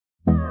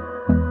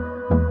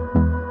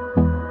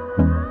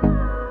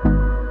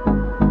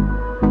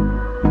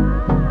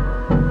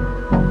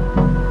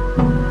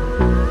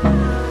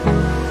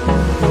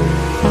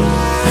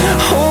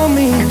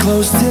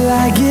close till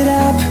I get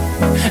up.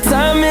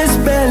 Time is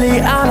barely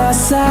on our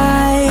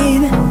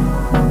side.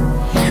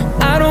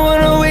 I don't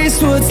wanna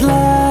waste what's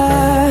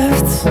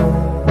left.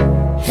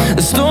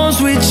 The storms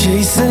we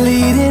chase are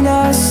leading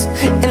us,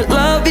 and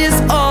love is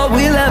all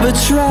we'll ever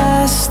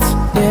trust.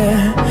 Yeah,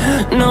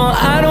 no,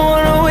 I don't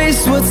wanna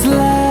waste what's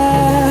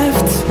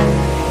left.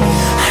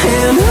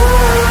 And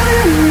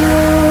on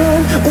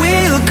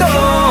we'll go,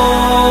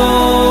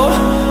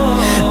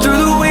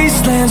 through the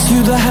wastelands,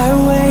 through the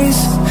highways,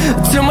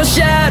 till my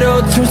shadow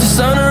turns to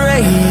sun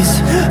rays.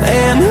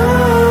 And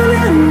on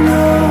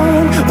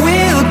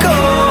we'll go,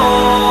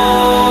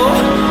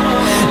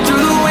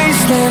 through the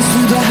wastelands,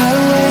 through the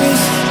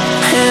highways,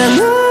 and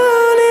on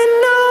we'll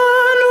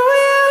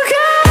go.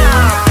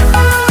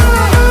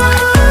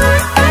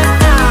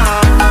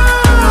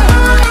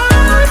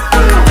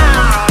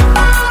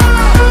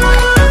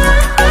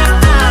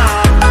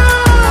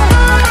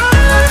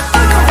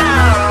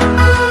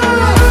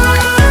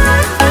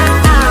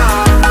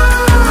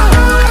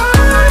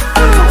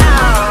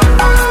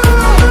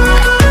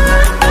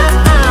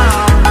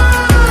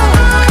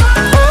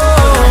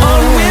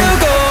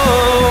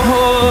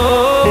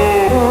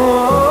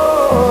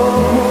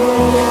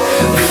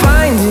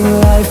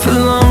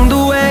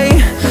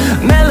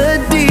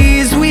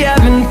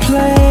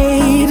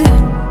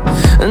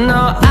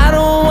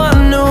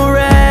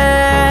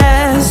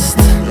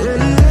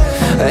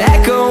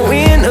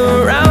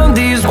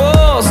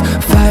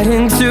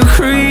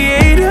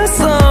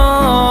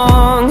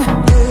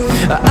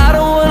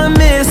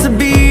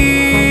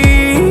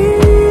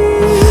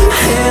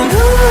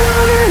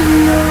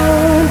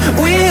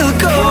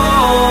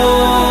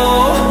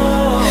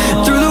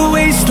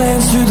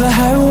 Through the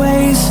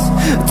highways,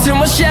 till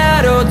my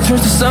shadow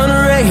turns to sun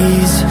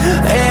rays.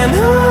 And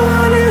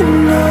on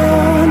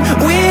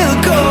we'll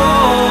go,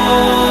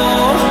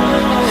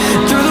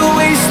 through the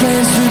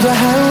wastelands, through the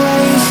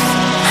highways,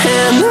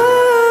 and on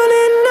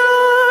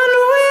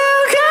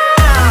we'll go.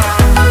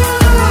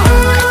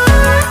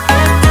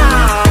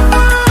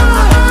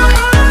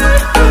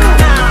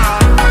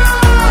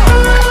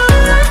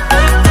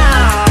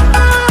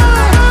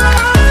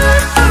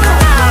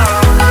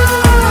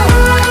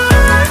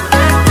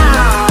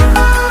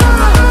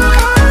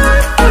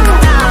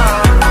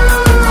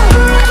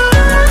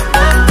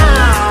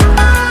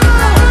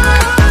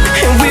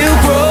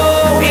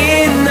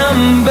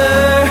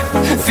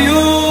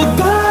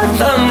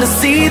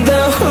 See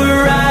the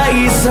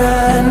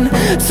horizon,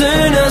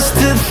 turn us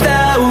to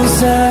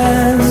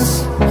thousands,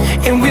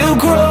 and we'll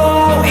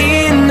grow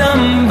in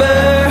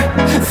number,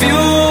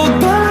 fueled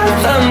by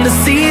them. To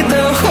see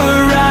the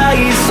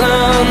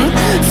horizon,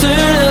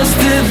 turn us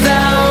to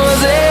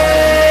thousands,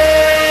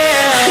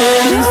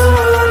 and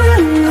on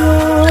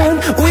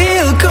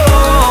we'll go,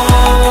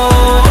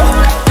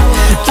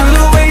 through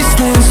the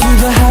wastelands, through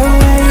the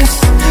highways,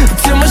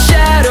 till my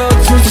shadow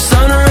turns to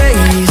sun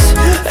rays.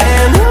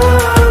 And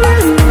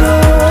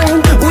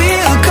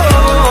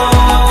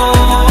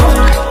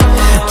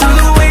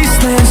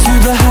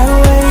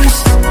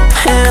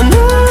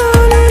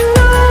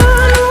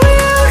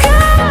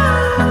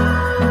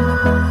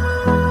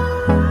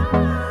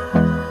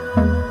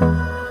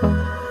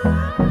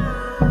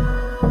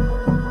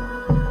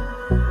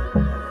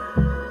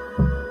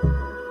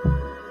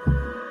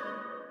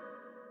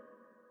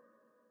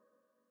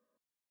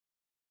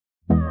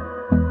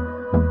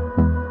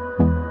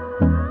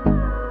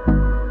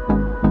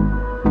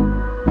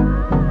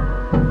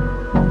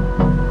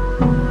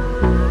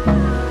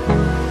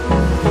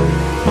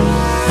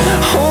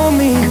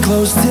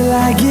close till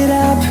I get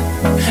up.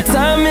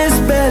 Time is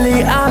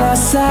barely on our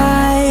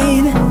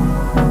side.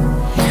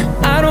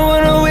 I don't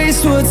wanna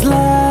waste what's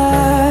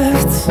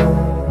left.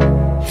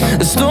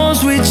 The storms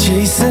we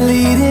chase are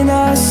leading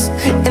us,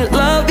 and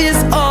love is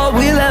all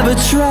we'll ever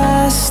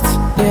trust.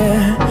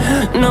 Yeah,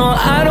 no,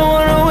 I don't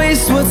wanna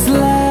waste what's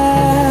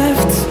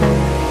left.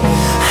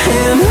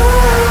 And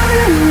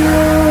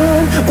on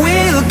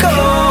we'll go,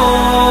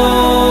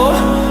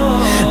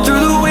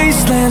 through the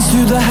wastelands,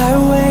 through the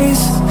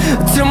highways,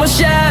 till my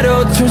shadow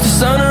turns to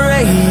sun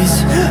rays.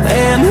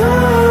 And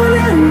on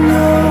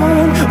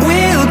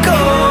we'll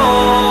go,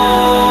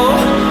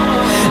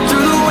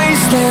 through the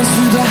wastelands,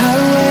 through the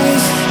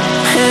highways,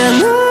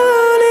 and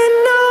on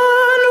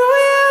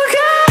we'll go.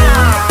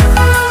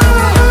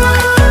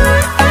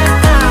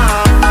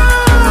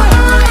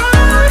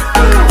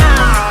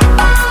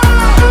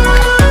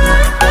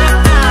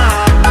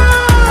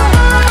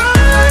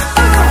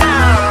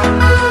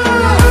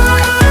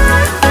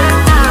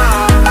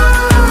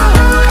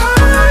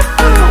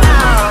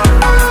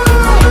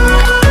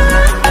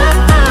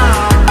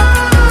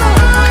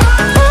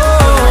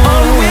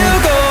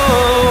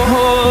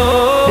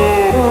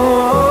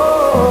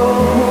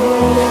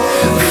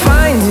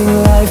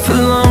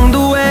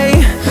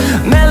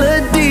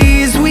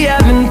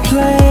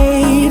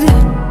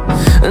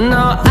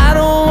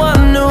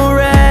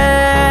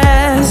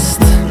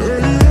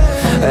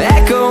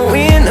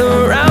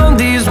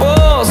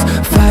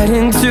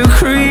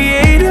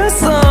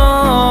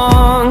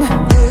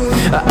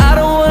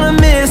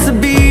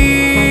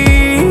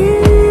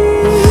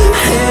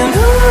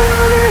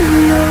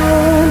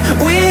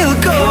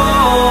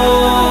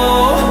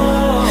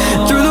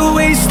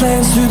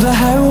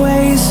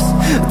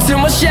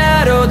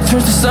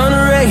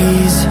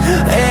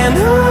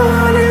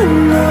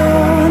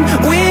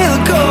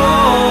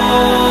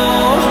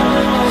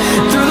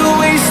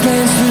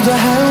 the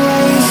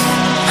highways,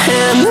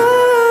 and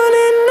on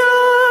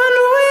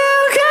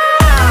we'll go.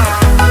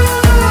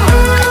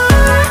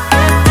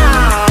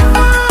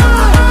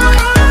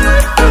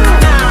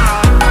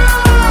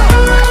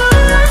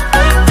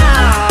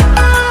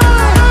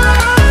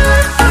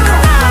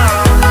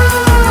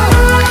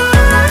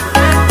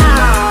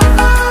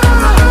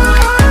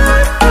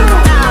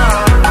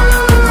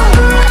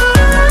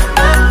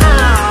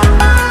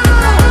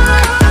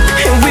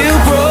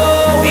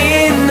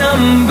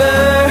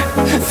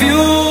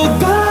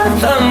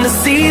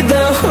 See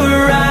the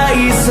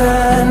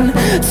horizon,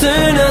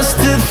 turn us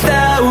to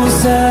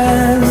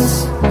thousands,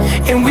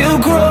 and we'll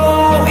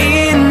grow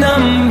in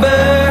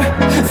number,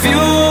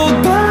 fueled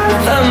by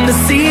them to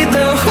see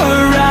the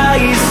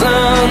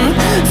horizon,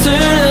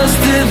 turn us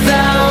to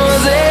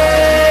thousands,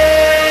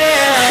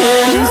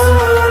 and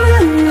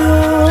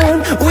on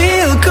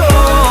we'll go,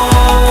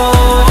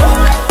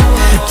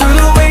 through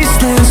the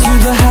wastelands,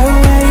 through the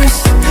highways,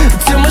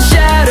 till my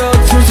shadow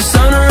turns to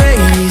sun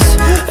rays,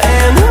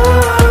 and on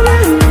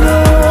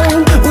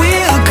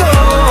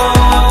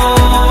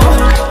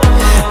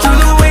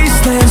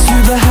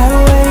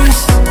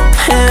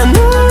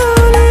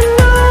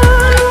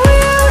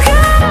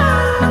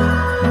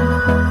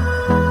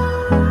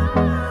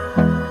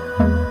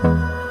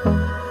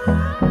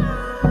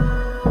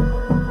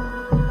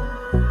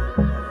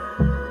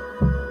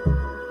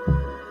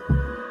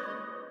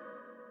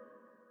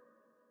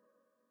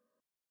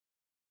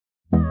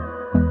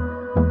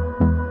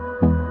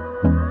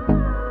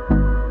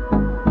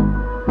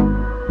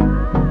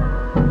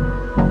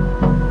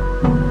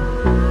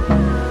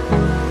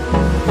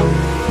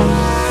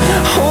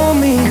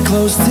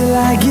close till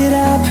I get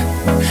up.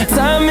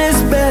 Time is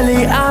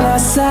barely on our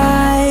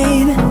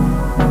side.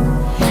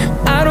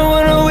 I don't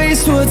wanna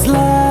waste what's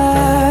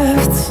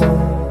left.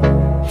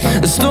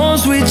 The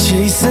storms we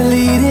chase are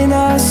leading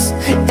us,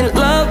 and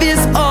love is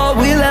all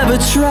we'll ever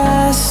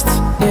trust.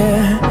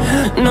 Yeah,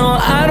 no,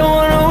 I don't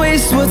wanna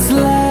waste what's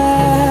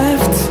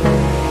left.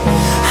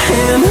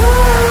 And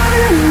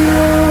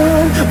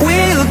on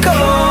we'll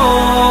go,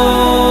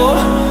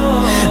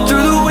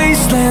 through the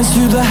wastelands,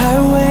 through the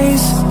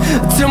highways,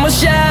 till my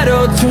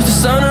shadow turns to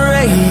sun